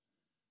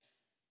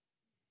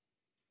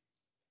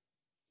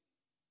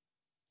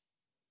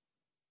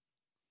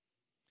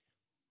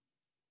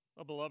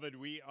Well, beloved,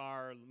 we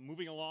are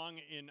moving along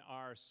in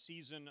our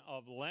season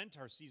of Lent,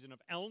 our season of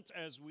Lent,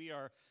 as we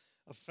are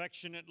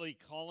affectionately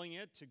calling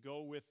it, to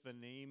go with the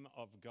name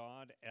of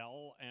God,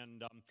 El.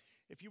 And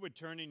if you would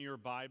turn in your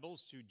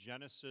Bibles to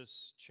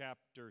Genesis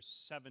chapter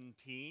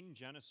 17,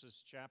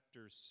 Genesis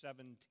chapter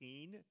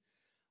 17,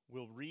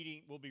 we'll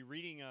be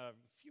reading a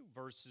few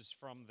verses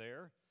from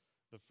there,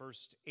 the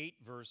first 8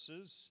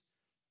 verses,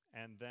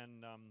 and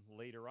then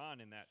later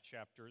on in that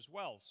chapter as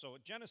well. So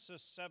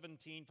Genesis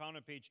 17, found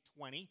on page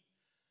 20.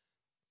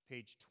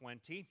 Page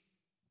 20.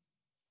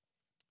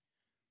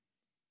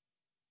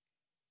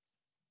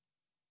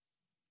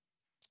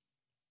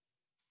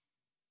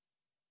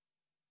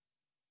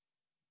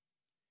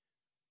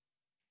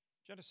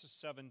 Genesis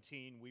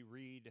 17, we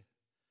read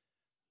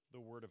the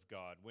Word of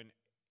God. When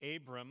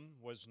Abram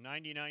was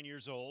 99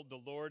 years old, the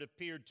Lord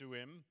appeared to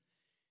him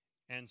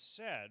and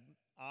said,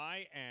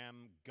 I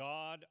am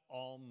God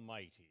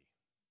Almighty.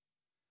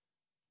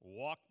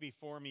 Walk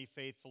before me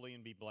faithfully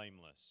and be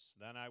blameless.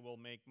 Then I will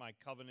make my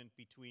covenant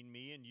between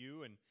me and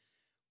you and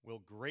will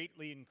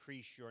greatly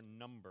increase your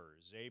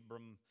numbers.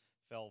 Abram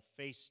fell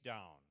face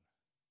down,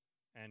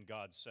 and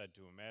God said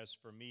to him, As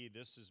for me,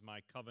 this is my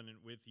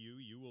covenant with you.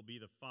 You will be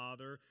the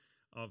father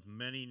of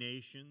many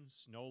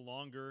nations. No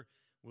longer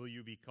will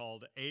you be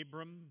called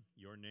Abram.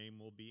 Your name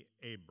will be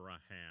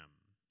Abraham,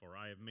 for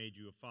I have made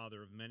you a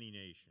father of many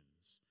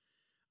nations.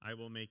 I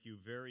will make you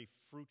very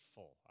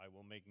fruitful. I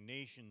will make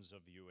nations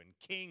of you, and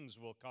kings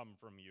will come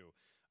from you.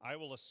 I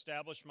will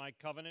establish my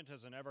covenant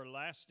as an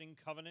everlasting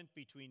covenant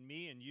between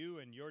me and you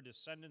and your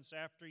descendants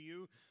after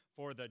you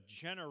for the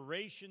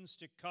generations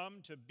to come,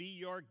 to be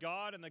your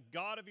God and the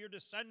God of your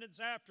descendants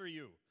after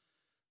you.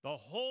 The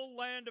whole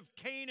land of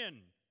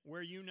Canaan,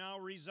 where you now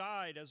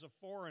reside as a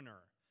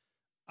foreigner,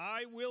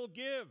 I will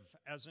give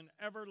as an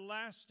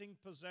everlasting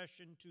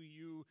possession to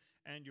you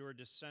and your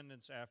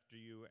descendants after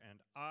you, and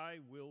I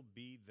will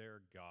be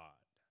their God.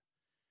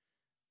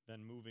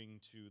 Then moving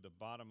to the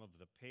bottom of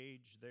the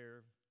page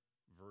there,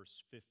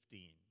 verse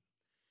 15.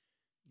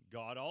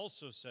 God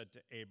also said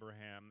to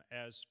Abraham,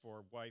 as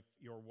for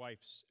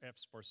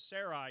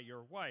Sarai,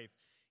 your wife,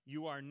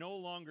 you are no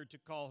longer to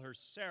call her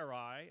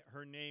Sarai,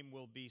 her name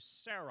will be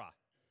Sarah.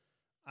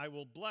 I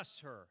will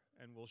bless her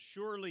and will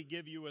surely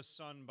give you a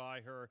son by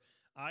her.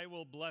 I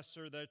will bless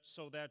her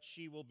so that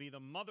she will be the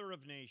mother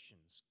of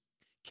nations.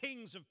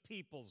 Kings of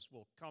peoples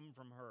will come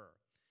from her.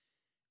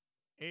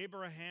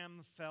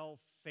 Abraham fell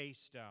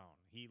face down.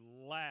 He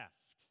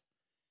laughed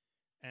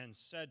and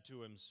said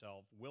to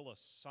himself, Will a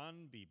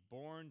son be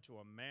born to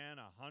a man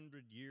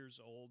 100 years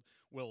old?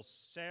 Will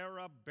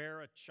Sarah bear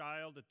a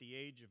child at the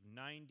age of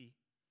 90?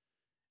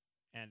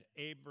 And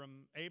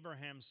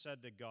Abraham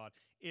said to God,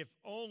 If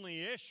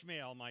only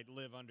Ishmael might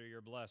live under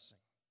your blessing.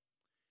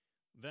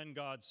 Then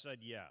God said,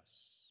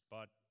 Yes,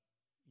 but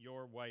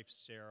your wife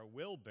Sarah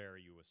will bear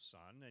you a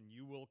son, and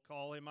you will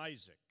call him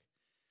Isaac.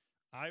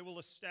 I will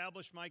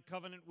establish my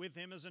covenant with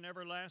him as an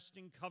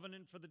everlasting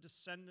covenant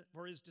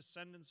for his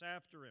descendants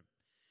after him.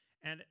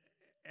 And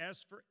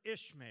as for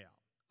Ishmael,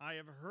 I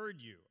have heard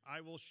you.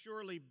 I will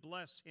surely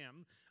bless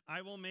him.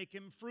 I will make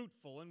him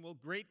fruitful and will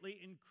greatly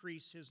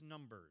increase his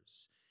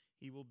numbers.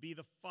 He will be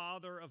the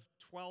father of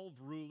 12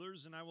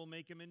 rulers, and I will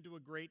make him into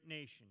a great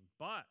nation.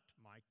 But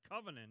my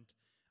covenant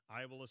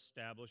I will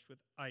establish with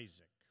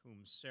Isaac,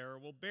 whom Sarah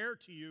will bear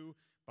to you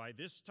by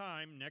this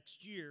time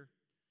next year.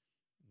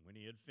 When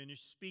he had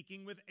finished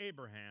speaking with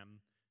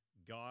Abraham,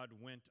 God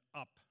went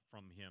up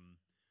from him.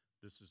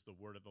 This is the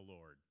word of the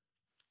Lord.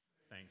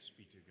 Thanks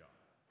be to God.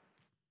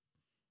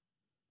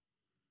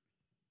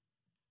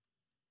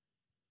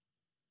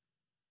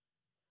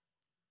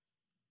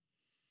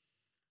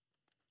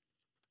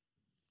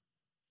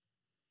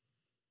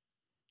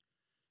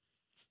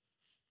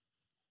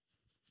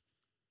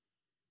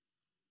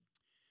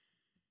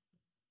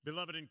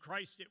 Beloved in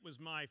Christ, it was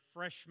my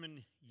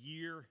freshman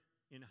year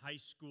in high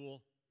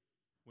school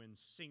when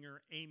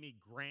singer Amy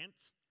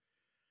Grant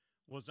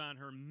was on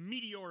her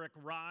meteoric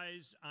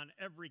rise on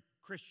every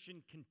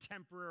Christian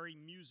contemporary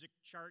music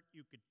chart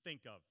you could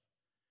think of.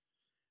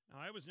 Now,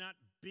 I was not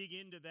big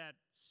into that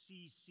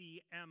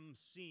CCM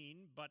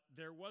scene, but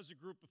there was a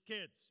group of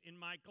kids in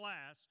my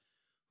class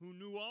who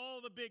knew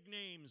all the big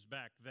names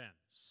back then.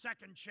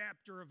 Second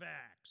Chapter of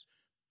Acts,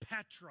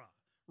 Petra,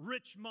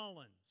 Rich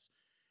Mullins,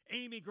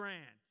 Amy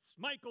Grant,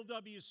 Michael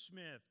W.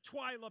 Smith,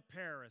 Twyla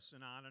Paris,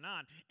 and on and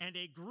on. And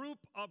a group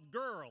of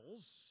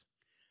girls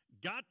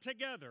got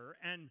together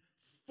and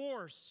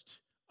forced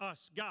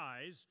us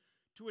guys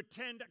to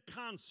attend a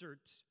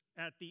concert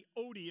at the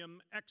Odeum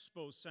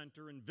Expo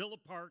Center in Villa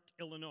Park,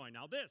 Illinois.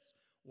 Now, this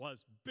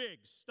was big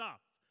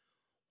stuff.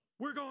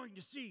 We're going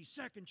to see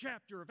Second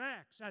Chapter of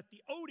Acts at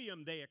the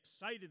Odeum, they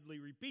excitedly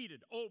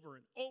repeated over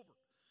and over.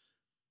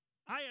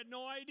 I had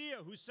no idea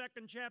who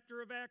Second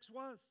Chapter of Acts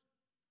was,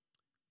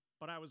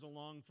 but I was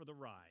along for the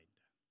ride.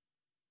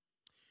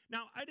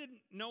 Now, I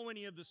didn't know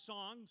any of the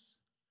songs.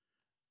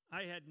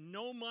 I had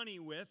no money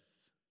with,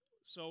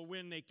 so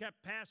when they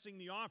kept passing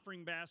the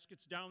offering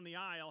baskets down the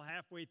aisle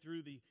halfway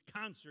through the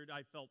concert,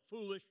 I felt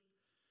foolish.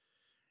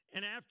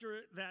 And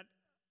after that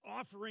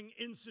offering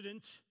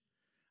incident,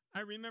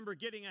 I remember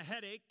getting a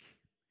headache,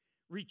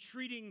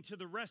 retreating to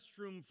the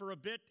restroom for a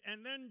bit,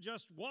 and then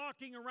just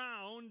walking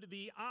around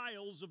the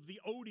aisles of the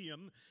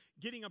Odeum,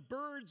 getting a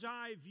bird's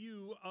eye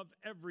view of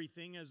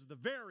everything as the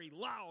very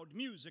loud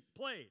music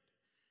played.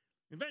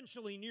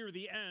 Eventually, near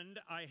the end,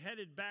 I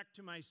headed back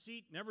to my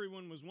seat, and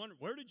everyone was wondering,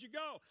 "Where did you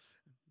go?"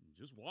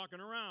 "Just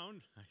walking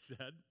around," I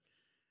said.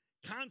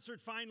 Concert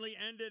finally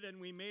ended,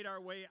 and we made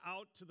our way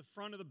out to the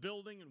front of the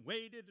building and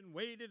waited and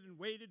waited and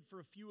waited for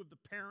a few of the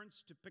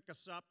parents to pick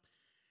us up.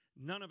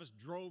 None of us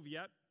drove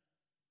yet.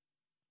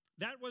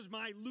 That was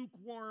my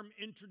lukewarm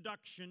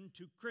introduction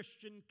to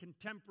Christian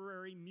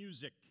contemporary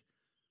music.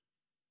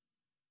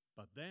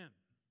 But then,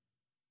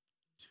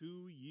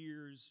 2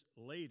 years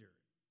later,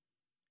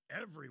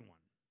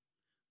 everyone,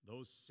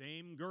 those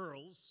same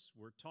girls,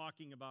 were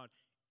talking about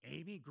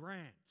Amy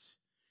Grant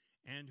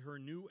and her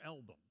new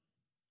album.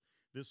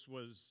 This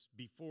was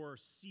before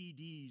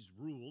CDs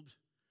ruled.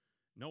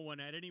 No one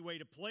had any way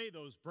to play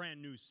those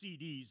brand new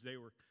CDs they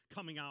were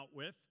coming out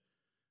with.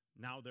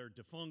 Now they're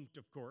defunct,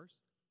 of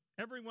course.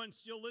 Everyone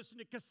still listened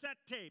to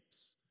cassette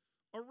tapes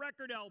or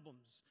record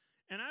albums.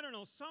 And I don't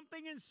know,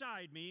 something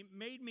inside me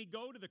made me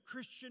go to the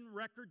Christian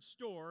record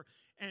store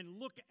and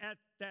look at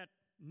that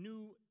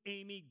new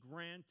Amy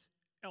Grant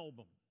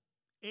album.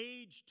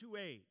 Age to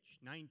Age,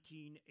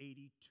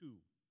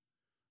 1982.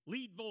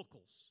 Lead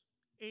vocals,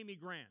 Amy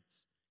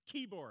Grant.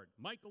 Keyboard,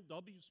 Michael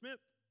W. Smith.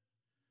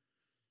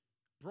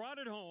 Brought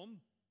it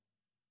home,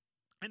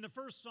 and the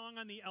first song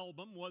on the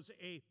album was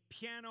a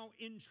piano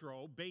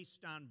intro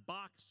based on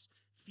Bach's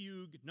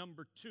Fugue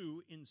number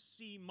 2 in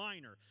C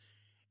minor.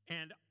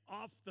 And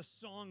off the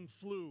song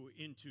flew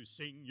into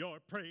Sing Your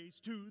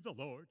Praise to the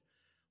Lord.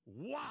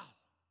 Wow,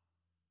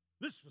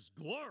 this was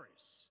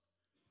glorious.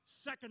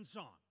 Second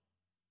song,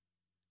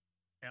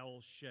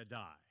 El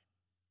Shaddai.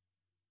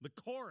 The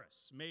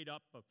chorus, made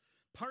up of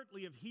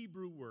partly of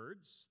Hebrew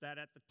words that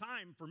at the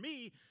time, for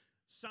me,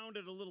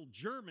 sounded a little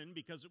German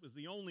because it was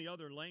the only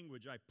other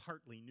language I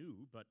partly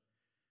knew, but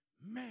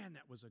man,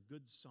 that was a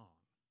good song.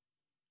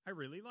 I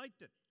really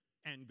liked it.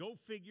 And go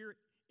figure,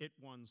 it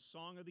won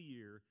Song of the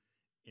Year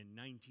in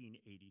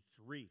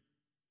 1983.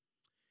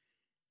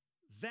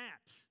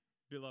 That,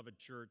 beloved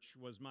church,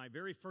 was my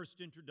very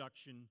first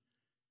introduction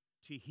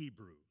to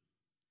Hebrew.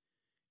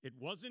 It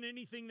wasn't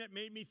anything that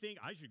made me think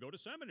I should go to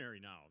seminary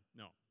now.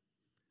 No.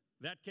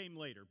 That came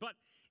later. But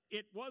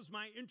it was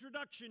my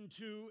introduction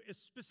to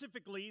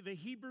specifically the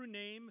Hebrew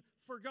name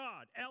for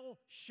God, El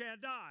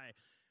Shaddai,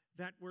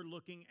 that we're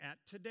looking at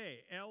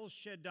today. El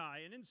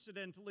Shaddai. And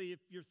incidentally, if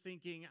you're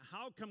thinking,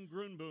 how come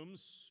Grunboom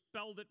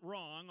spelled it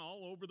wrong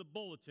all over the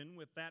bulletin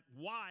with that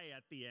Y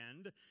at the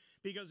end?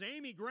 Because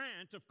Amy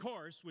Grant, of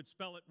course, would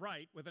spell it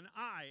right with an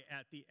I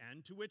at the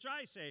end, to which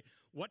I say,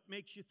 what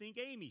makes you think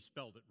Amy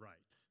spelled it right?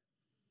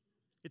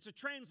 It's a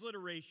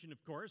transliteration,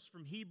 of course,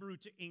 from Hebrew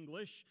to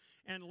English,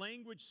 and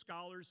language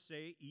scholars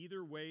say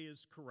either way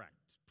is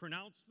correct.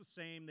 Pronounced the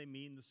same, they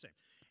mean the same.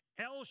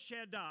 El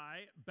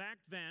Shaddai, back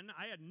then,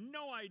 I had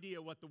no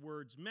idea what the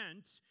words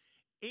meant.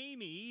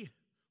 Amy,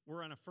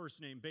 we're on a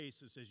first-name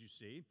basis, as you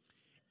see.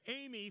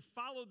 Amy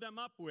followed them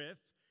up with,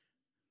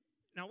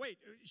 now wait,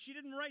 she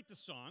didn't write the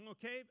song,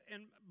 okay?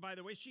 And by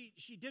the way,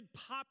 she did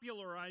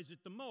popularize it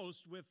the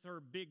most with her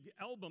big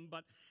album,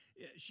 but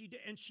she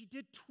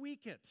did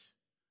tweak it.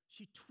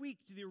 She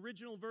tweaked the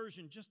original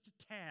version just a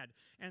tad,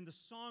 and the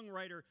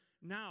songwriter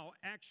now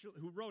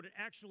who wrote it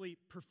actually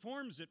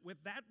performs it with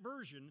a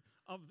version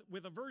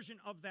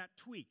of that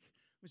tweak.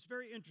 It's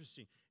very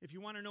interesting. If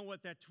you want to know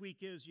what that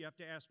tweak is, you have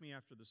to ask me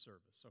after the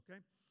service,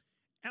 okay?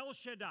 El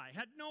Shaddai,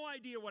 had no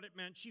idea what it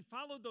meant. She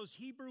followed those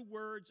Hebrew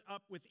words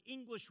up with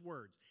English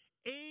words.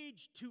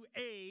 Age to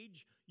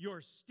age,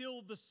 you're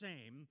still the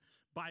same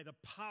by the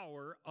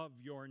power of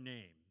your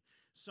name.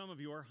 Some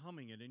of you are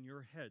humming it in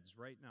your heads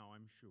right now,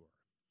 I'm sure.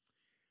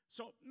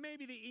 So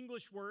maybe the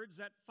English words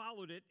that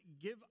followed it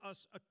give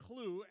us a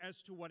clue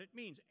as to what it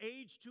means.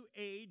 Age to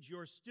age,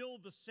 you're still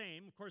the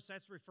same. Of course,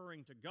 that's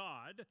referring to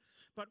God.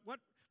 But what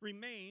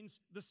remains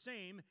the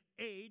same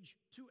age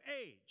to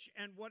age?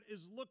 And what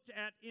is looked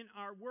at in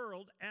our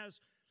world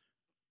as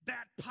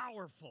that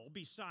powerful,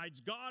 besides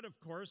God, of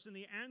course, and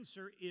the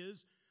answer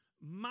is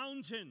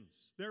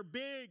mountains. They're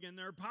big and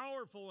they're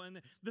powerful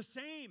and the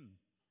same.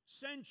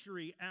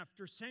 Century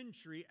after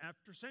century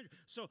after century.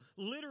 So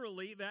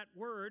literally that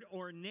word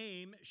or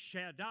name,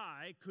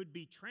 Shaddai, could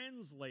be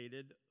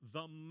translated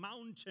the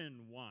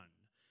mountain one.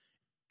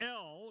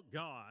 El,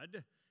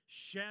 God,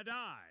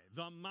 Shaddai,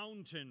 the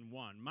mountain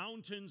one.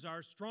 Mountains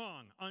are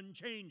strong,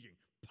 unchanging,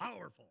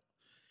 powerful.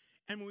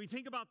 And when we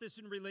think about this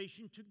in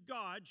relation to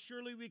God,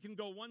 surely we can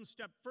go one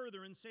step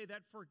further and say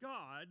that for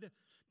God,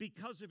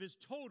 because of his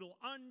total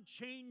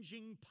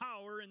unchanging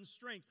power and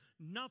strength,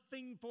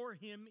 nothing for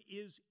him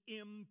is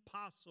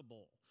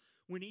impossible.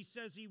 When he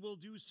says he will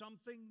do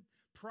something,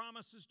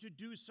 promises to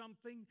do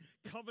something,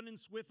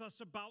 covenants with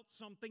us about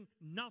something,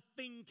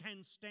 nothing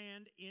can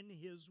stand in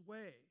his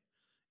way.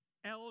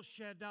 El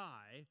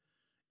Shaddai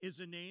is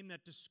a name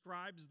that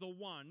describes the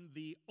one,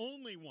 the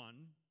only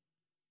one,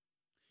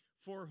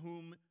 for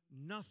whom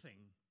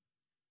nothing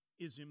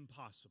is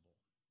impossible.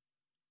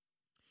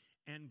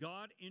 And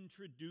God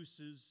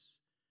introduces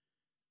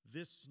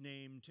this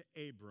name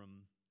to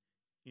Abram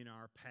in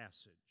our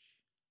passage.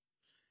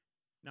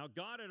 Now,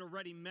 God had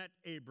already met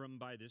Abram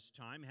by this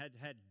time, had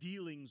had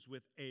dealings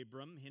with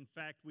Abram. In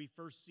fact, we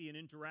first see an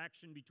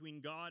interaction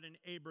between God and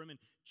Abram in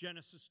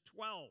Genesis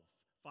 12,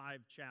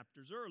 5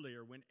 chapters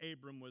earlier, when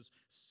Abram was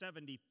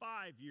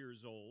 75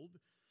 years old.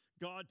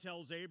 God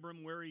tells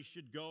Abram where he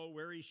should go,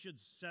 where he should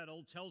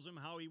settle, tells him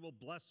how he will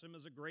bless him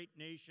as a great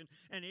nation,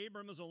 and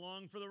Abram is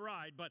along for the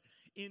ride. But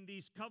in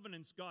these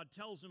covenants God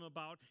tells him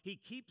about, he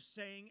keeps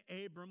saying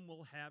Abram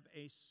will have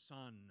a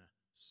son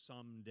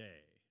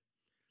someday.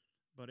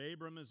 But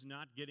Abram is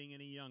not getting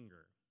any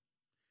younger,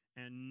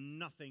 and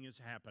nothing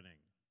is happening.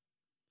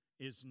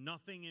 Is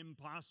nothing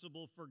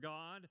impossible for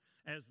God,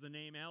 as the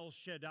name El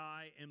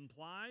Shaddai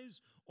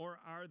implies, or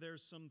are there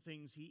some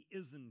things he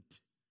isn't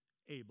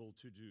able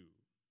to do?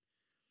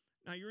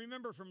 Now, you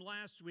remember from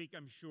last week,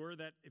 I'm sure,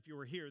 that if you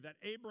were here, that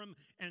Abram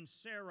and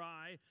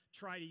Sarai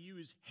try to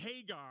use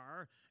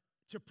Hagar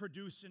to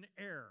produce an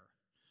heir,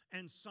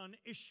 and son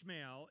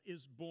Ishmael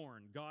is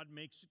born. God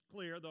makes it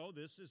clear, though,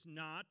 this is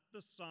not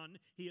the son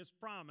he has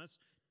promised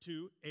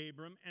to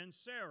Abram and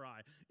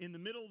Sarai. In the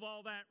middle of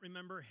all that,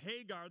 remember,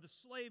 Hagar, the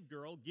slave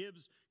girl,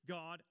 gives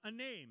God a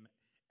name,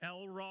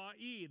 El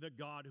Ra'i, the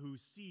God who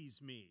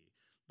sees me.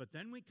 But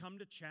then we come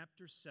to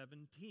chapter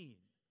 17.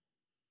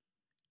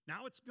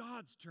 Now it's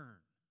God's turn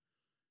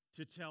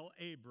to tell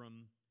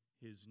Abram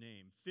his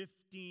name.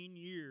 15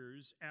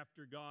 years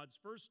after God's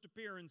first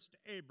appearance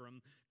to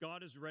Abram,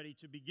 God is ready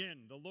to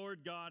begin. The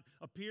Lord God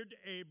appeared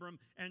to Abram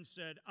and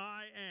said,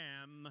 I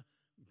am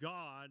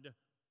God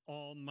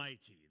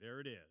Almighty. There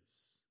it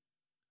is.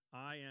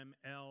 I am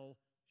El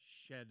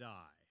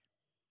Shaddai.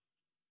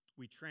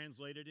 We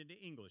translate it into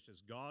English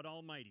as God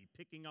Almighty,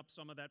 picking up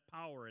some of that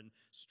power and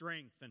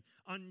strength and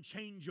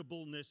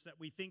unchangeableness that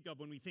we think of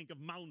when we think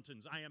of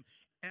mountains. I am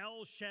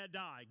El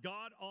Shaddai,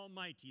 God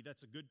Almighty.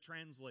 That's a good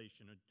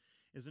translation,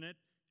 isn't it?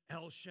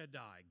 El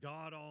Shaddai,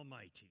 God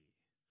Almighty.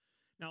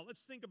 Now,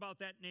 let's think about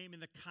that name in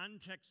the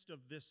context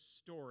of this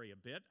story a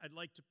bit. I'd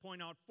like to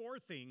point out 4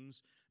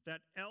 things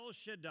that El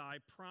Shaddai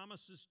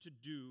promises to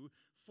do,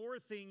 4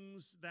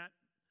 things that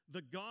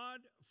the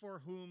God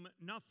for whom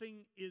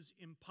nothing is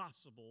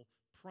impossible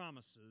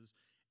promises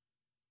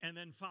and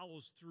then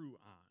follows through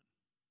on,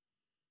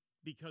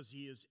 because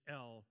he is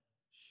El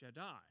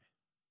Shaddai.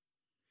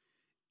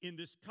 In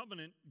this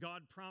covenant,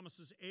 God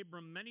promises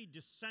Abram many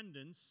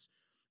descendants.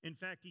 In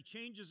fact, he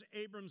changes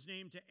Abram's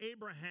name to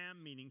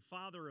Abraham, meaning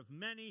father of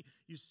many.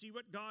 You see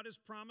what God is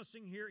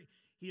promising here?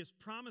 He is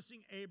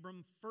promising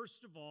Abram,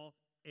 first of all,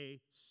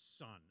 a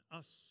son. A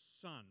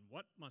son.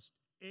 What must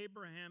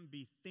Abraham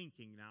be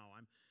thinking now?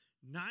 I'm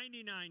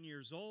 99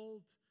 years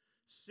old.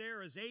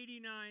 Sarah's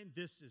 89.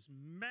 This is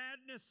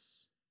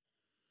madness.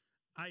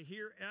 I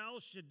hear El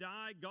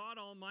Shaddai, God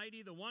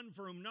Almighty, the one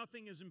for whom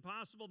nothing is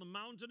impossible, the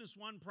mountainous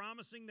one,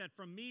 promising that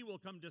from me will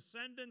come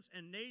descendants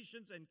and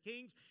nations and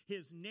kings,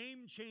 his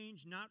name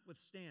change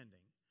notwithstanding.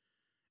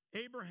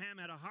 Abraham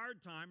had a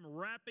hard time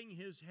wrapping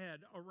his head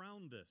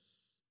around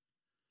this.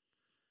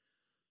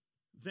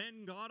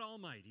 Then God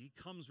Almighty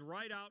comes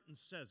right out and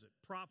says it,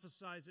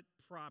 prophesies it,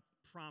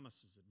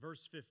 promises it.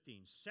 Verse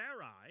 15,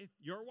 Sarai,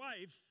 your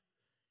wife,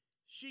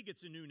 she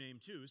gets a new name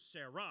too,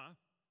 Sarah.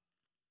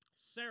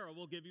 Sarah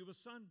will give you a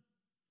son,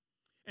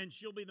 and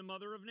she'll be the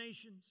mother of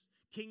nations.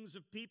 Kings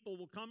of people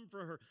will come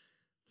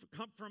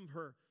from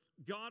her.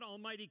 God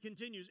Almighty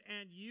continues,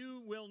 and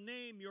you will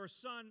name your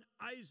son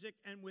Isaac,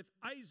 and with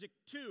Isaac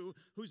too,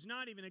 who's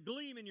not even a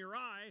gleam in your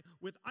eye,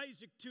 with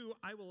Isaac too,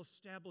 I will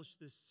establish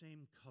this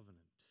same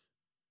covenant.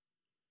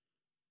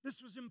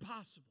 This was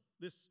impossible.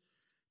 This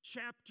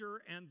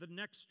chapter and the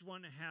next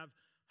one have,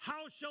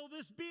 how shall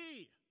this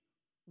be?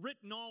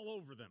 Written all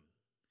over them.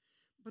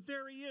 But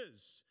there he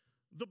is,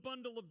 the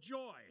bundle of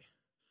joy.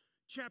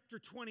 Chapter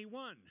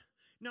 21.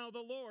 Now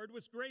the Lord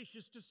was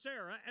gracious to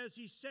Sarah, as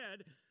he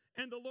said,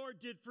 and the Lord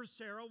did for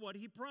Sarah what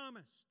he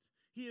promised.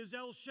 He is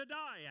El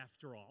Shaddai,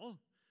 after all.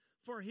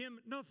 For him,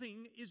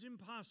 nothing is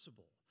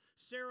impossible.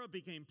 Sarah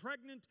became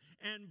pregnant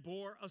and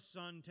bore a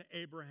son to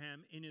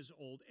Abraham in his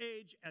old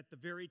age at the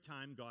very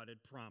time God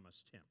had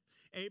promised him.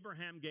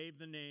 Abraham gave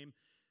the name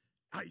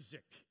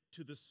Isaac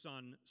to the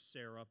son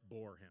Sarah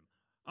bore him.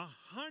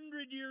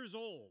 100 years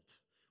old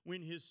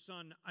when his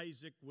son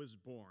Isaac was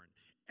born.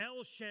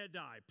 El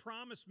Shaddai,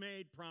 promise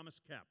made, promise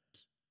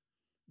kept.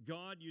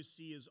 God, you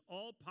see, is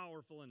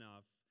all-powerful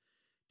enough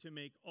to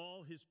make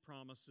all his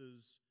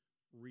promises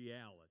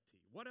reality.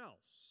 What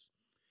else?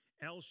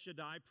 El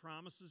Shaddai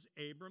promises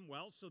Abram,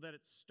 well, so that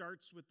it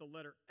starts with the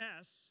letter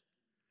S,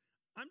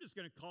 I'm just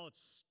going to call it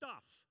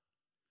stuff.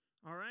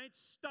 All right?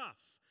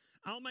 Stuff.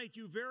 I'll make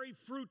you very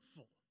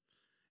fruitful.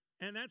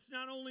 And that's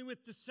not only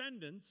with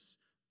descendants,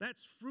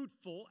 that's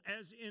fruitful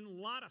as in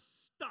a lot of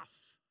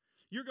stuff.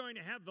 You're going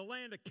to have the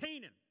land of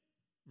Canaan,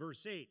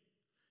 verse 8.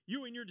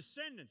 You and your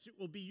descendants, it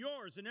will be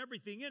yours and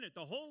everything in it.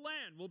 The whole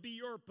land will be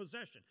your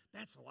possession.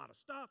 That's a lot of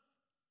stuff.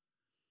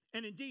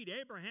 And indeed,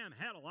 Abraham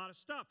had a lot of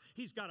stuff.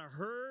 He's got a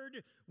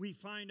herd. We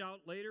find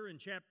out later in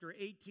chapter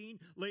 18.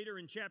 Later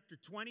in chapter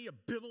 20,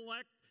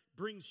 Abimelech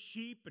brings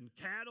sheep and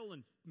cattle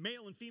and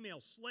male and female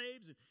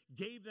slaves and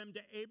gave them to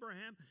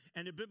Abraham.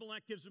 And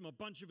Abimelech gives him a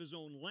bunch of his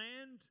own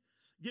land,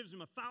 gives him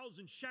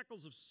 1,000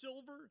 shekels of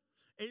silver.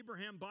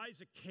 Abraham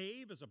buys a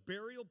cave as a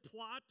burial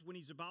plot when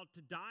he's about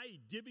to die. He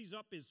divvies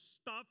up his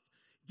stuff,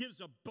 gives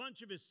a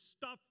bunch of his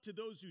stuff to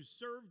those who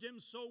served him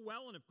so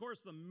well. And of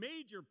course, the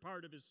major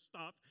part of his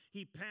stuff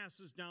he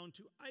passes down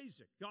to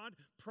Isaac. God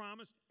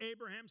promised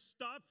Abraham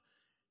stuff,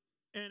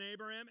 and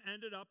Abraham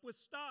ended up with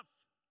stuff.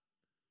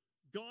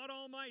 God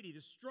Almighty,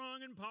 the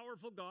strong and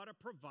powerful God, a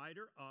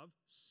provider of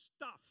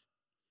stuff.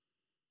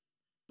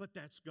 But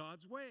that's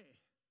God's way.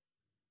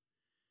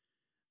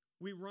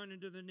 We run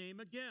into the name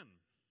again,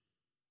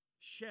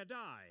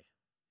 Shaddai,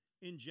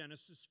 in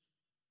Genesis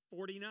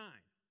 49.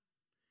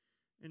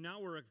 And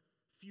now we're a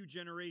few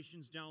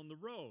generations down the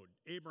road.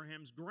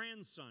 Abraham's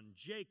grandson,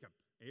 Jacob.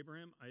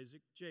 Abraham,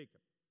 Isaac,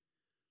 Jacob.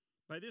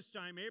 By this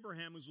time,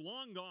 Abraham was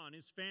long gone.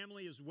 His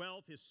family, his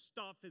wealth, his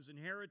stuff, his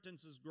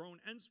inheritance has grown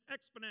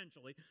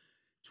exponentially.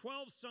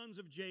 12 sons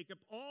of Jacob,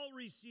 all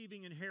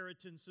receiving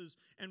inheritances.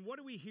 And what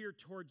do we hear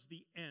towards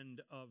the end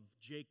of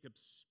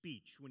Jacob's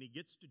speech when he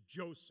gets to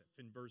Joseph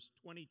in verse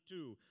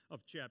 22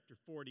 of chapter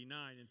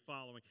 49 and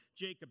following?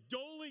 Jacob,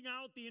 doling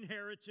out the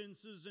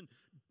inheritances and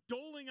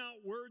doling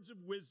out words of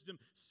wisdom,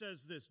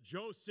 says this,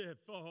 Joseph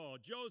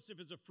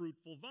is a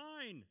fruitful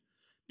vine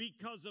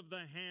because of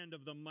the hand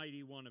of the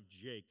mighty one of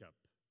Jacob,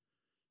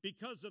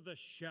 because of the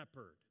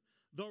shepherd,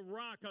 the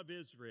rock of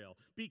Israel,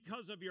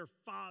 because of your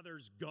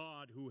father's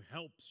God who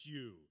helps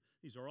you.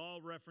 These are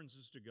all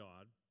references to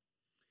God.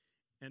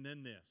 And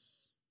then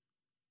this,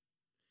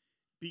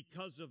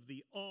 because of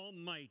the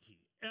Almighty,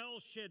 El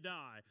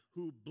Shaddai,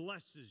 who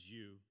blesses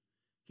you,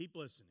 keep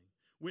listening,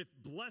 with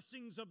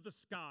blessings of the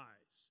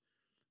skies,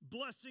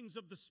 blessings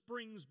of the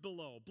springs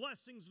below,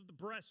 blessings of the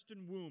breast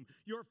and womb.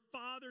 Your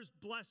father's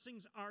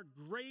blessings are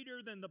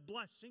greater than the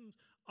blessings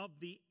of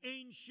the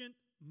ancient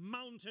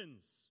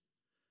mountains,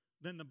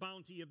 than the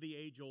bounty of the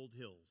age-old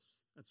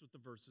hills. That's what the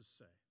verses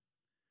say.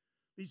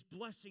 These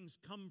blessings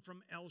come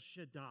from El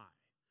Shaddai.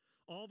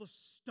 All the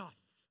stuff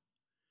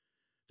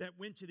that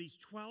went to these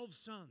 12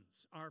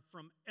 sons are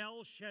from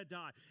El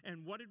Shaddai.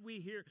 And what did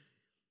we hear?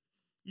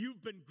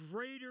 You've been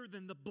greater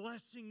than the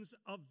blessings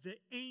of the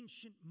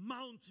ancient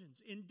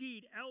mountains.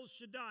 Indeed, El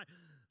Shaddai,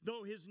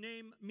 though his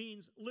name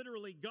means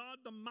literally God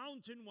the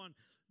mountain one,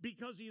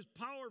 because he is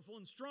powerful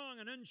and strong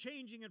and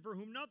unchanging and for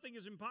whom nothing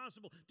is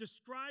impossible,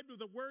 described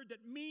with a word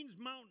that means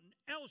mountain,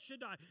 El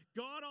Shaddai.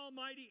 God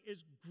Almighty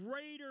is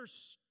greater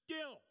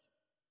still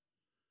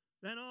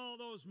than all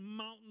those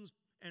mountains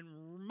and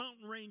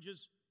mountain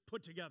ranges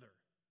put together.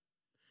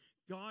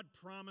 God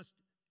promised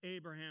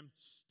Abraham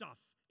stuff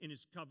in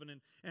his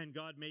covenant, and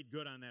God made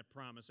good on that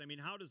promise. I mean,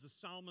 how does the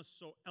psalmist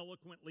so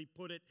eloquently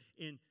put it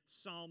in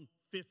Psalm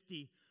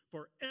 50?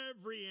 For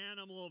every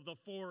animal of the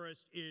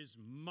forest is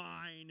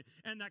mine,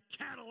 and the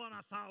cattle on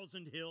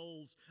 1,000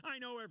 hills. I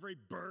know every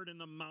bird in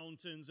the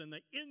mountains, and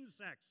the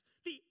insects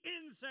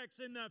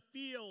in the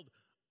field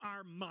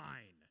are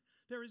mine.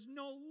 There is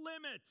no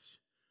limit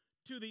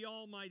to the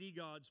Almighty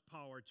God's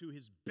power, to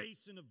his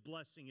basin of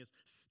blessing, his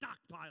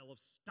stockpile of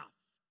stuff.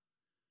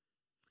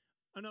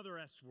 Another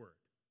S word,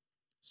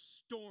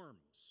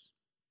 storms.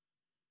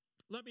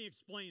 Let me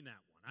explain that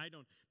one. I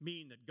don't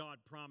mean that God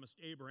promised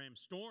Abraham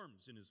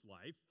storms in his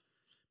life,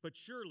 but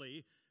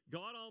surely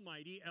God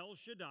Almighty, El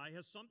Shaddai,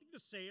 has something to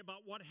say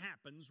about what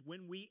happens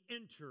when we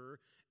enter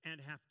and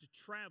have to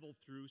travel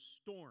through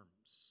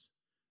storms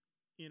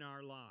in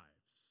our lives.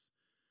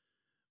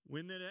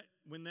 When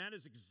that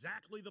is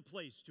exactly the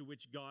place to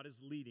which God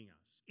is leading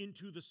us,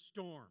 into the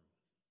storm.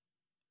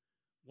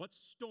 What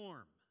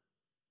storm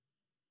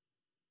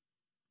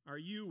are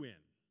you in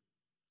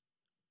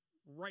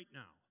right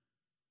now?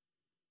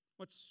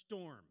 What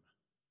storm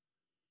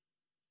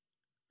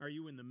are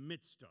you in the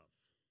midst of?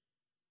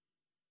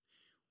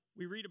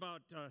 We read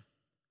about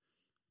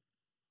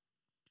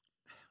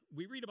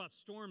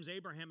storms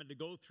Abraham had to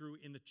go through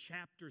in the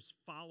chapters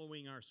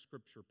following our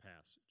scripture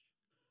passage.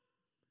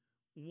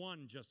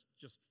 One, just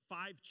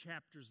 5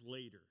 chapters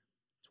later,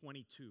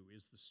 22,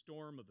 is the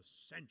storm of the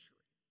century.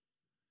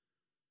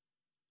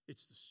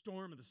 It's the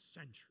storm of the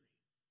century.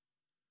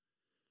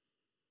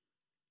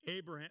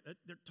 Abraham,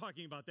 they're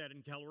talking about that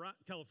in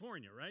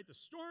California, right? The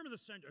storm of the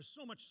century. There's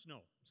so much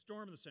snow.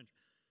 Storm of the century.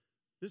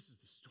 This is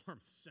the storm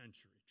of the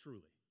century,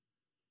 truly.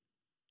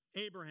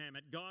 Abraham,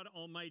 at God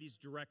Almighty's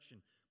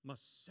direction,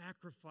 must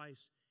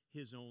sacrifice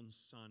his own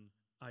son,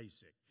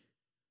 Isaac,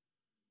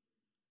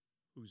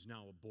 who's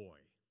now a boy.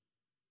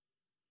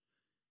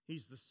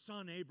 He's the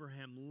son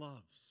Abraham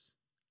loves.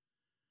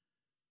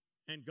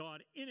 And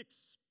God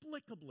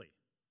inexplicably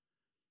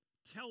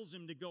tells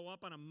him to go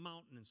up on a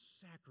mountain and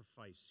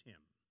sacrifice him.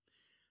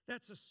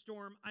 That's a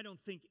storm I don't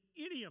think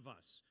any of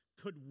us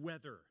could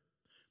weather.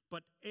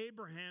 But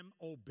Abraham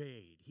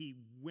obeyed. He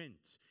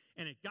went.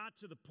 And it got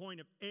to the point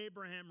of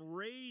Abraham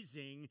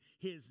raising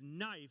his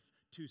knife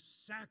to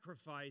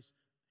sacrifice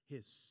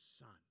his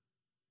son.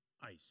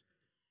 Isaac.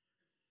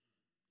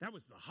 That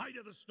was the height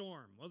of the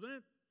storm, wasn't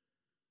it?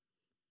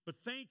 But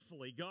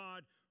thankfully,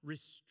 God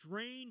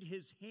restrained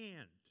his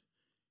hand.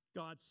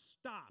 God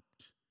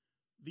stopped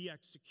the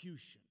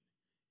execution.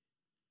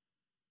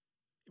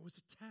 It was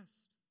a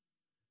test,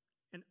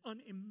 an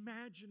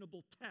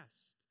unimaginable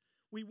test.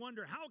 We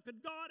wonder, how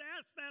could God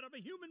ask that of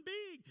a human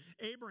being?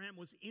 Abraham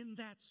was in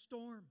that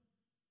storm.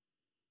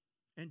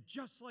 And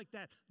just like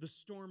that, the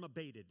storm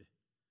abated.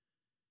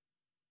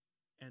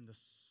 And the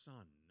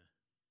sun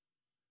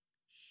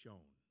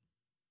shone.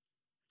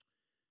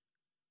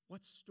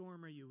 What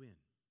storm are you in?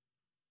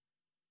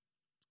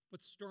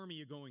 What storm are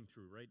you going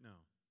through right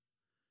now?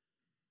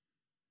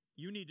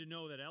 You need to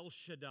know that El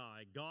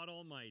Shaddai, God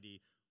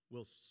Almighty,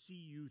 will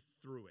see you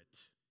through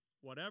it,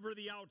 whatever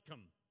the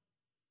outcome.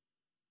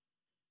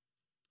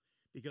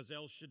 Because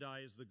El Shaddai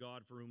is the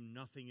God for whom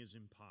nothing is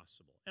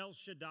impossible. El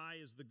Shaddai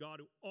is the God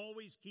who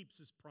always keeps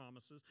his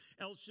promises.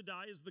 El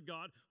Shaddai is the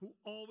God who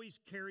always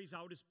carries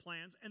out his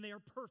plans, and they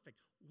are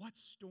perfect. What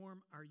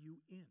storm are you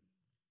in?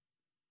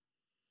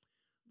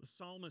 The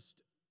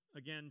psalmist,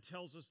 again,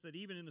 tells us that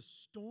even in the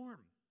storm,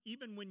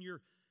 even when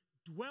you're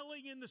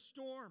dwelling in the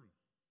storm,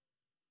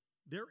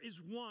 there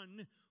is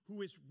one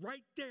who is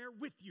right there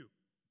with you.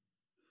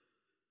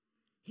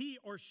 He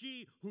or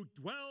she who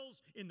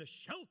dwells in the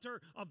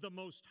shelter of the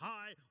Most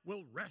High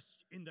will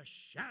rest in the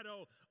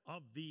shadow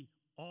of the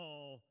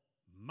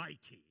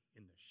Almighty,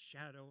 in the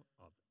shadow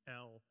of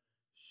El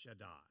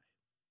Shaddai.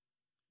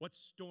 What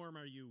storm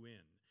are you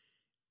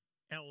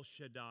in? El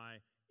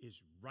Shaddai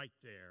is right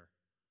there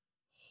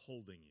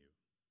holding you.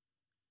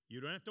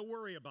 You don't have to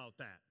worry about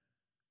that.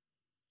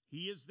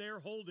 He is there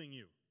holding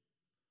you.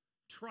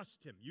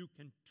 Trust him. You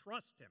can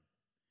trust him.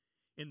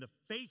 In the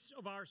face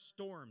of our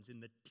storms, in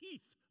the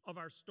teeth of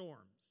our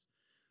storms,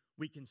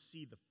 we can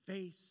see the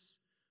face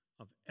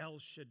of El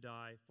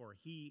Shaddai, for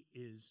he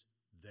is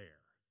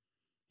there.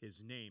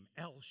 His name,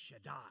 El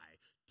Shaddai,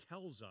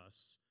 tells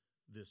us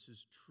this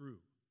is true.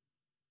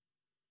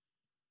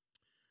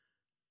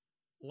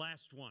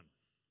 Last one.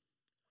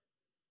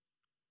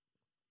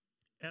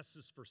 S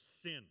is for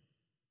sin.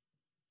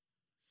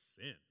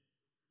 Sin.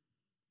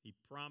 He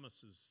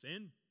promises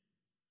sin.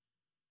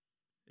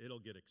 It'll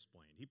get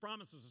explained. He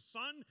promises a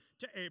son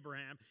to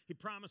Abraham. He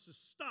promises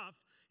stuff.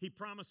 He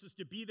promises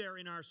to be there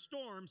in our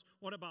storms.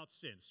 What about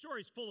sin? The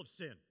story's full of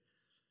sin.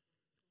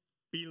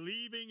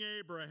 Believing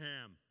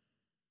Abraham.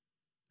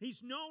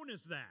 He's known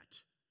as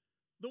that.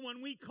 The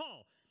one we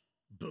call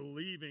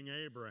believing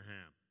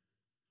Abraham.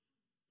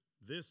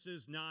 This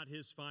is not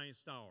his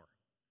finest hour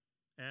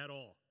at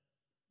all.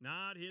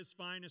 Not his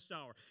finest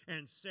hour.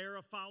 And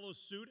Sarah follows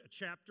suit a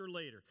chapter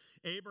later.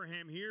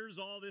 Abraham hears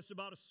all this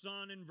about a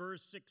son in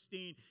verse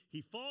 16.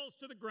 He falls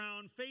to the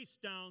ground, face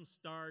down,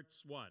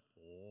 starts what?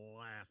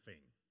 Laughing.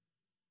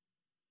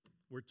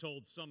 We're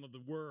told some of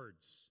the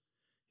words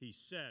he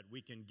said.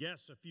 We can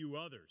guess a few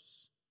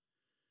others.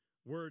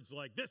 Words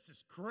like, this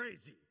is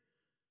crazy.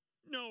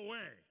 No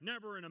way.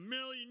 Never in a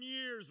million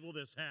years will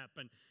this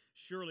happen.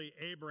 Surely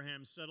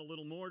Abraham said a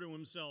little more to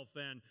himself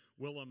then.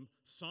 Will a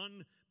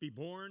son be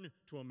born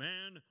to a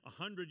man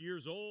 100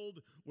 years old?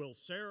 Will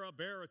Sarah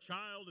bear a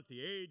child at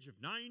the age of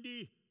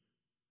 90?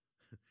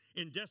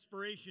 In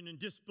desperation and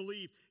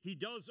disbelief, he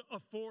does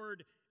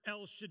afford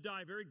El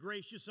Shaddai, very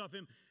gracious of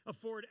him,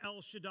 afford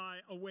El Shaddai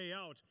a way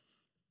out.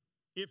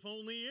 If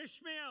only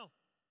Ishmael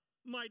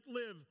might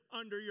live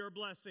under your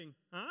blessing.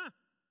 Huh?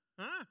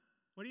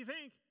 What do you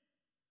think?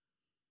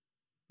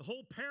 The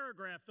whole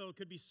paragraph, though,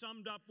 could be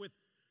summed up with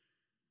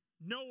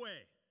no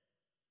way.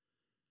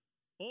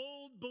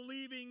 Old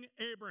believing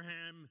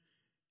Abraham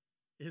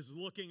is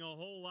looking a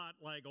whole lot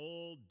like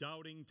old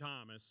doubting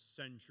Thomas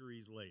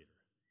centuries later.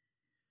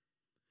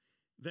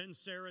 Then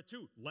Sarah,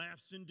 too,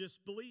 laughs in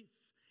disbelief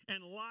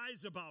and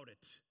lies about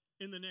it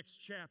in the next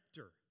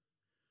chapter.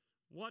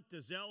 What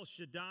does El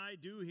Shaddai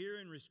do here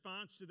in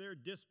response to their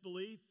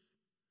disbelief,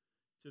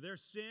 to their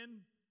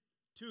sin?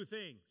 Two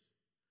things.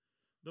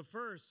 The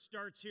first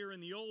starts here in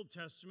the Old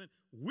Testament,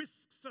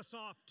 whisks us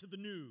off to the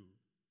New.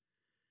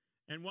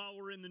 And while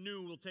we're in the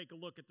New, we'll take a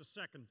look at the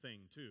second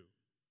thing, too.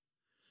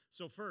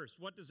 So first,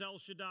 what does El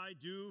Shaddai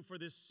do for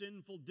this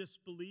sinful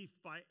disbelief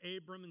by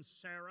Abram and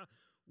Sarah?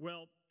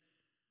 Well,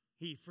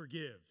 he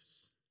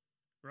forgives,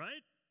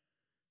 right?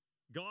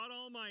 God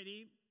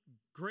Almighty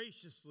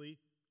graciously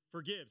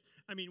forgives.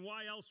 I mean,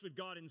 why else would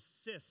God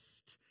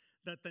insist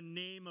that the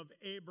name of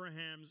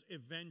Abraham's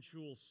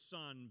eventual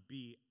son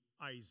be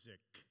Isaac?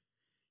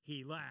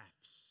 He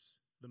laughs,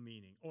 the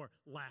meaning, or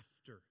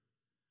laughter.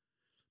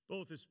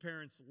 Both his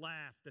parents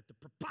laughed at the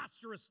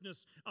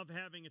preposterousness of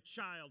having a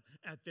child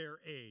at their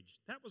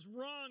age. That was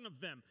wrong of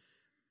them.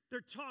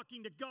 They're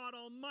talking to God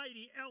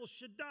Almighty, El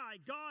Shaddai.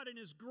 God in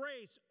his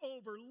grace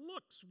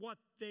overlooks what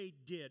they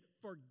did,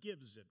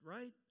 forgives it,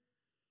 right?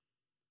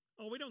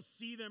 Oh, we don't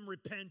see them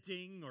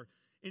repenting or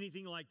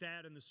anything like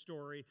that in the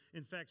story.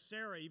 In fact,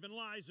 Sarah even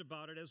lies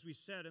about it, as we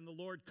said, and the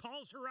Lord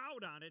calls her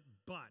out on it.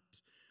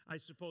 But I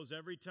suppose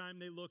every time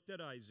they looked at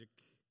Isaac,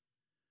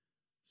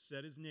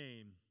 said his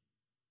name,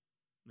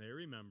 they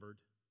remembered.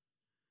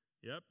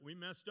 Yep, we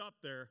messed up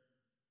there.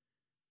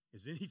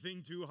 Is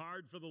anything too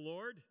hard for the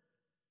Lord?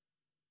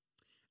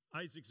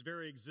 Isaac's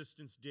very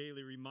existence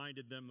daily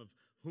reminded them of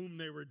whom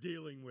they were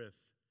dealing with.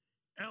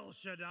 El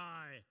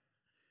Shaddai.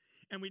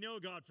 And we know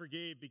God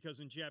forgave because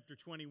in chapter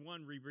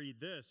 21 we read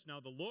this. Now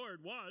the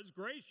Lord was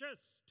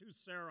gracious to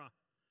Sarah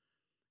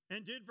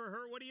and did for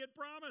her what he had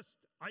promised.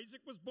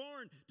 Isaac was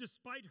born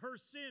despite her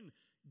sin.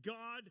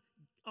 God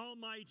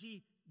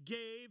Almighty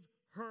gave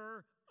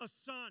her a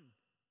son.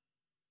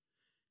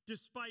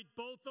 Despite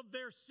both of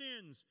their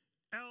sins,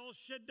 El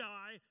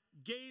Shaddai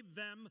gave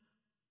them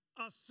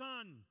a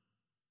son.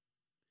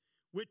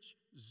 Which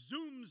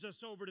zooms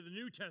us over to the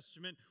New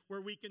Testament where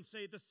we can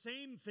say the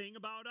same thing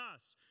about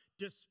us.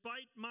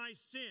 Despite my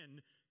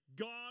sin,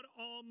 God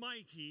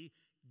Almighty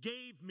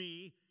gave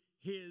me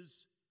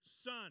his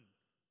son.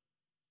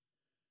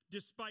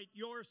 Despite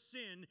your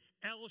sin,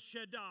 El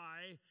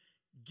Shaddai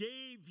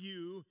gave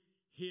you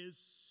his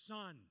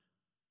son.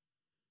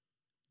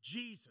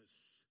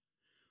 Jesus,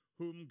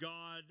 whom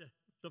God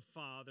the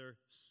Father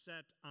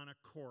set on a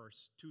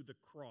course to the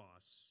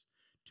cross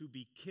to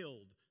be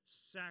killed,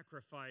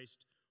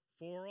 sacrificed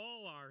for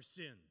all our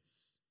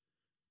sins,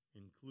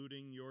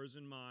 including yours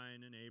and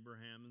mine and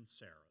Abraham and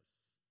Sarah's.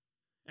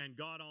 And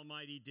God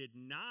Almighty did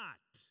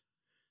not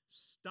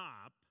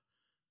stop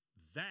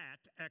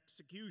that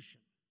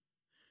execution.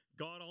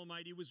 God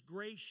Almighty was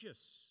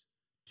gracious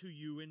to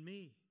you and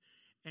me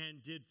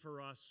and did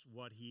for us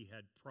what he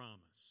had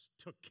promised,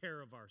 took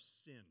care of our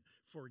sin,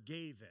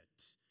 forgave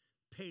it,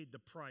 paid the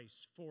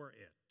price for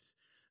it.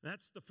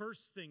 That's the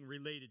first thing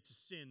related to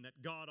sin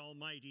that God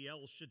Almighty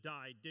El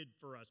Shaddai did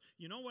for us.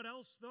 You know what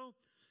else, though?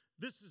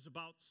 This is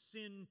about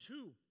sin,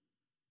 too.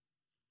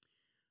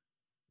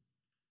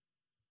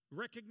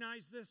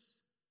 Recognize this.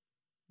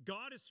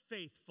 God is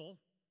faithful.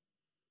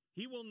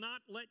 He will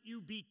not let you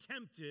be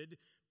tempted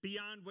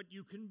beyond what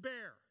you can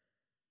bear.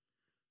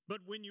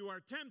 But when you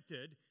are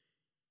tempted,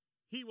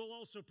 he will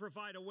also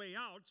provide a way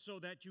out so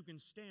that you can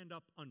stand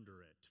up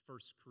under it. 1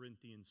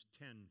 Corinthians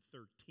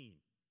 10:13.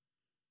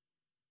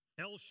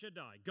 El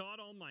Shaddai, God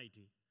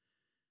Almighty.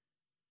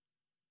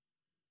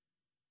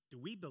 Do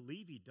we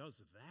believe he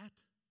does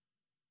that?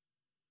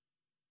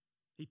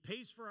 He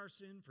pays for our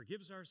sin,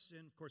 forgives our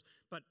sin, of course.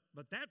 But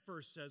that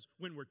verse says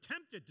when we're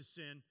tempted to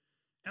sin,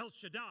 El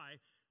Shaddai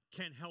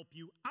can help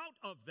you out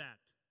of that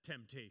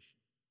temptation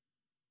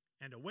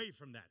and away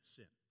from that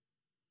sin.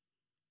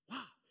 Wow.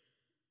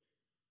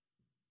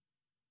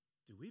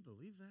 Do we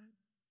believe that?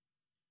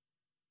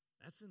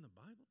 That's in the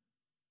Bible?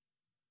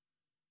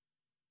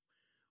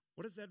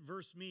 What does that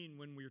verse mean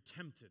when we're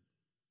tempted?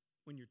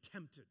 When you're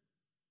tempted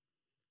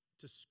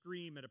to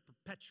scream at a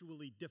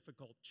perpetually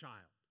difficult child?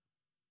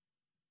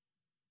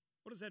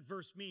 What does that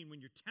verse mean when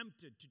you're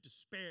tempted to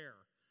despair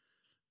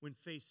when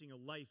facing a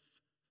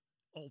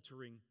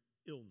life-altering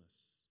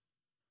illness?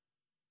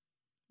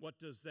 What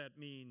does that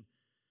mean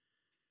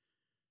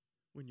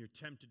when you're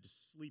tempted to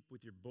sleep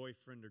with your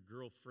boyfriend or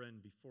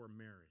girlfriend before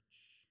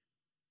marriage?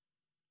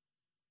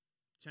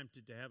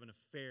 Tempted to have an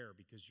affair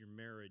because your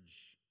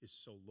marriage is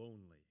so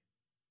lonely?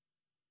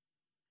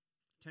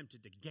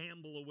 Tempted to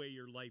gamble away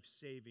your life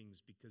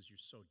savings because you're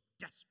so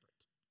desperate?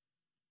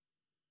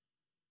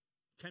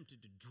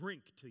 Tempted to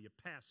drink till you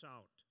pass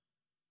out?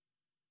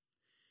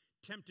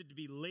 Tempted to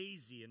be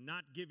lazy and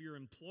not give your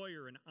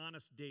employer an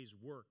honest day's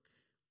work?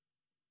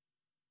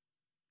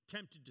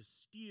 Tempted to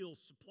steal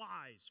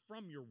supplies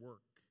from your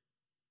work?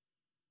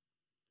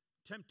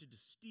 Tempted to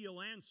steal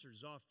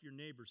answers off your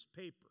neighbor's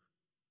paper?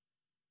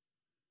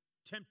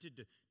 Tempted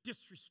to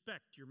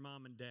disrespect your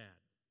mom and dad?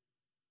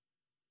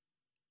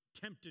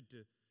 Tempted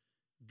to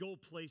go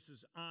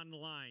places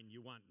online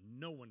you want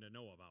no one to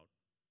know about?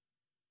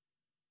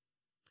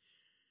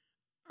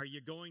 Are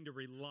you going to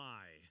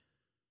rely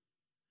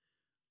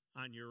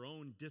on your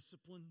own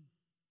discipline?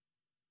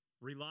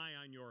 Rely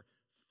on your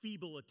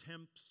feeble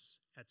attempts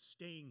at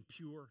staying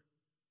pure?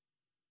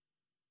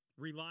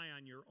 Rely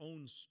on your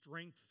own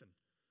strength and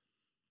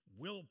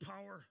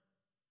willpower?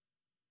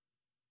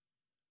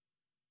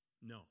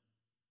 No.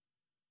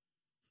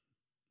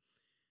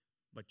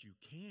 But you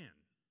can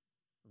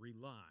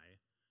rely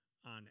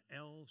on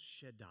El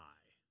Shaddai,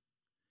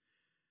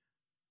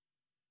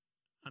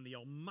 on the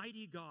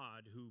Almighty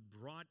God who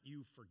brought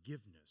you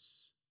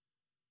forgiveness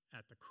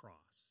at the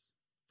cross.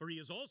 For he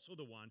is also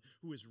the one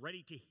who is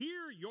ready to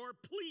hear your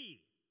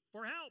plea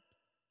for help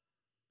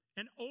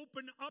and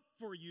open up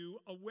for you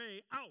a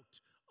way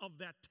out of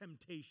that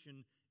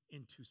temptation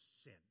into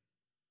sin.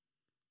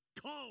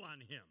 Call on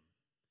him.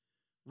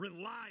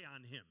 Rely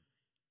on him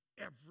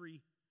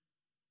every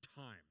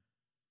time.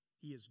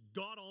 He is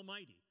God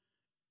Almighty,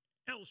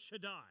 El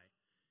Shaddai.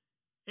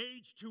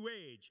 Age to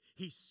age,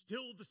 he's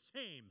still the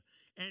same,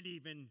 and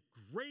even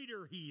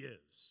greater he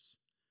is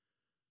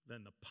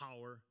than the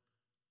power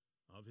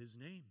of his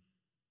name.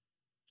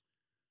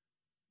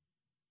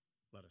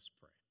 Let us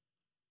pray.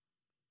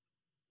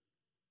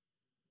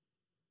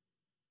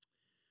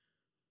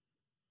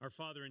 Our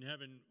Father in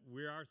heaven,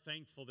 we are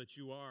thankful that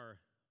you are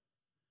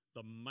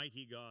the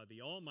mighty God,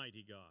 the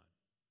almighty God,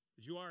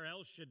 that you are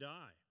El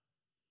Shaddai,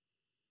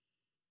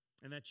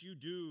 and that you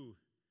do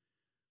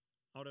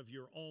Out of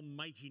your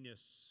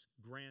almightiness,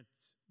 grant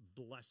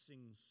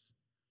blessings,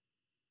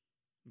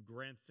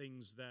 grant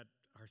things that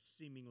are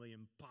seemingly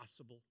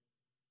impossible,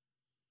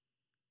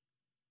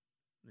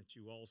 that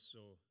you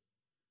also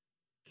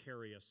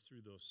carry us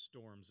through those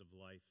storms of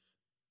life,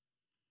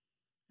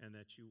 and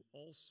that you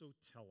also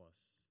tell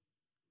us,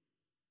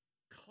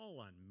 call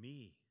on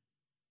me,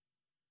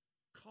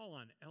 call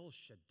on El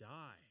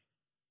Shaddai,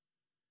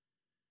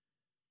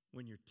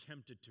 when you're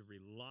tempted to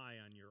rely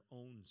on your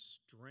own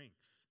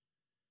strength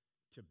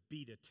to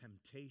beat a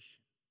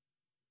temptation.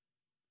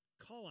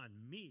 Call on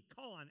me,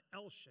 call on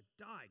El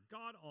Shaddai,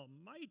 God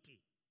Almighty.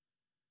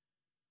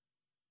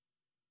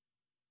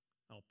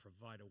 I'll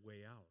provide a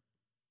way out.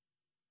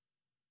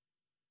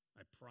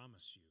 I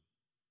promise you.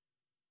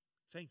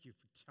 Thank you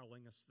for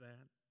telling us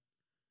that.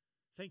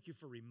 Thank you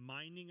for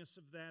reminding us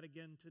of that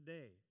again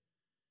today.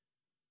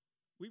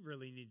 We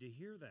really need to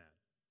hear that.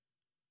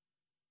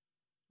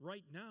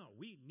 Right now,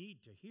 we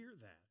need to hear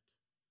that.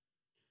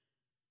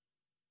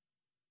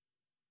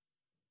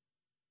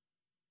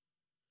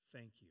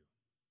 Thank you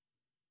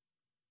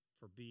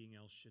for being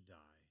El Shaddai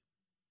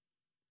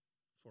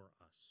for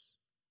us.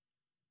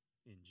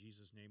 In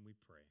Jesus' name we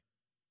pray.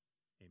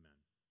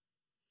 Amen.